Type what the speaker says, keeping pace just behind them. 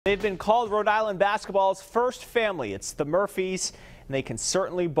They've been called Rhode Island basketball's first family. It's the Murphys, and they can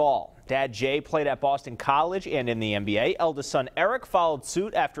certainly ball. Dad Jay played at Boston College and in the NBA. Eldest son Eric followed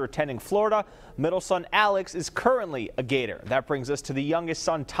suit after attending Florida. Middle son Alex is currently a Gator. That brings us to the youngest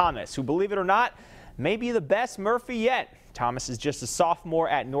son Thomas, who, believe it or not, may be the best Murphy yet. Thomas is just a sophomore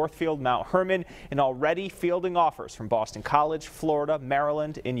at Northfield Mount Hermon and already fielding offers from Boston College, Florida,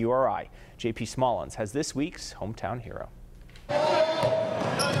 Maryland, and URI. JP Smallins has this week's hometown hero.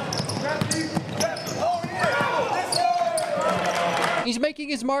 He's making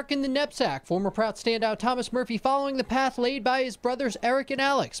his mark in the NEPSAC. Former Prout standout Thomas Murphy following the path laid by his brothers Eric and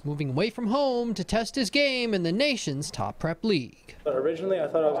Alex, moving away from home to test his game in the nation's top prep league. Originally, I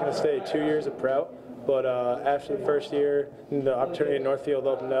thought I was going to stay 2 years at Prout, but after the first year, the opportunity at Northfield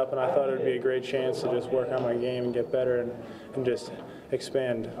opened up, and I thought it would be a great chance to just work on my game and get better and just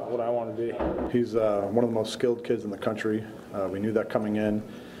expand what I want to be. He's one of the most skilled kids in the country. We knew that coming in.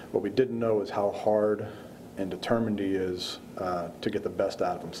 What we didn't know is how hard and determined he is to get the best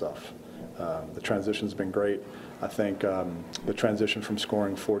out of himself. The transition's been great. I think the transition from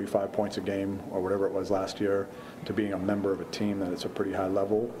scoring 45 points a game or whatever it was last year to being a member of a team that it's a pretty high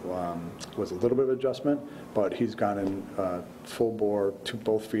level was a little bit of adjustment, but he's gone in full bore,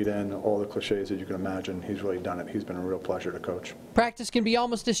 both feet in, all the cliches that you can imagine. He's really done it. He's been a real pleasure to coach. Practice can be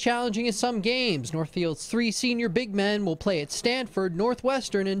almost as challenging as some games. Northfield's 3 senior big men will play at Stanford,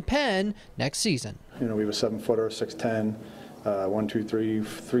 Northwestern, and Penn next season. You know, we have a 7-footer, 6'10", 1, 2, 3,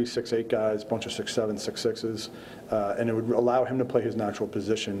 6'8" guys, bunch of 6'7", 6'6", and it would allow him to play his natural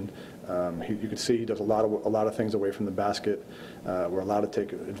position. You can see he does a lot of things away from the basket. We're allowed to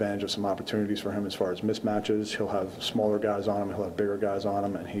take advantage of some opportunities for him as far as mismatches. He'll have smaller guys on him, he'll have bigger guys on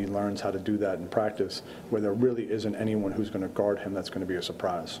him, and he learns how to do that in practice where there really isn't anyone who's going to guard him that's going to be a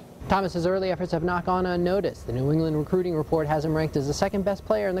surprise. Thomas's early efforts have not gone unnoticed. The New England recruiting report has him ranked as the second best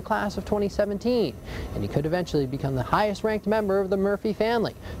player in the class of 2017, and he could eventually become the highest ranked member of the Murphy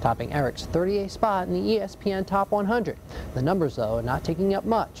family, topping Eric's 38th spot in the ESPN Top 100. The numbers, though, are not taking up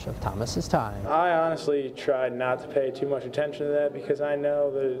much of Thomas's time. I honestly tried not to pay too much attention to that because I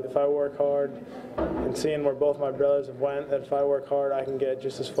know that if I work hard, and seeing where both my brothers have went, that if I work hard I can get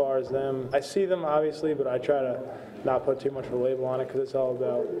just as far as them. I see them obviously, but I try to not put too much of a label on it because it's all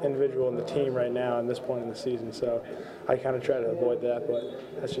about individual and the team right now at this point in the season, so I kind of try to avoid that,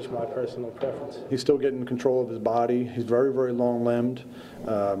 but that's just my personal preference. He's still getting control of his body. He's very, very long-limbed.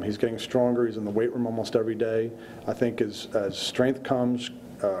 He's getting stronger. He's in the weight room almost every day. I think as strength comes,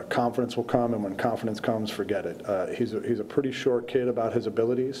 confidence will come, and when confidence comes, forget it. He's a pretty short kid about his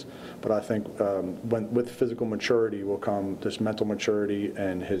abilities, but I think with physical maturity will come this mental maturity,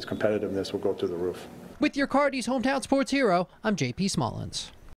 and his competitiveness will go through the roof. With your Cardi's hometown sports hero, I'm JP Smallins.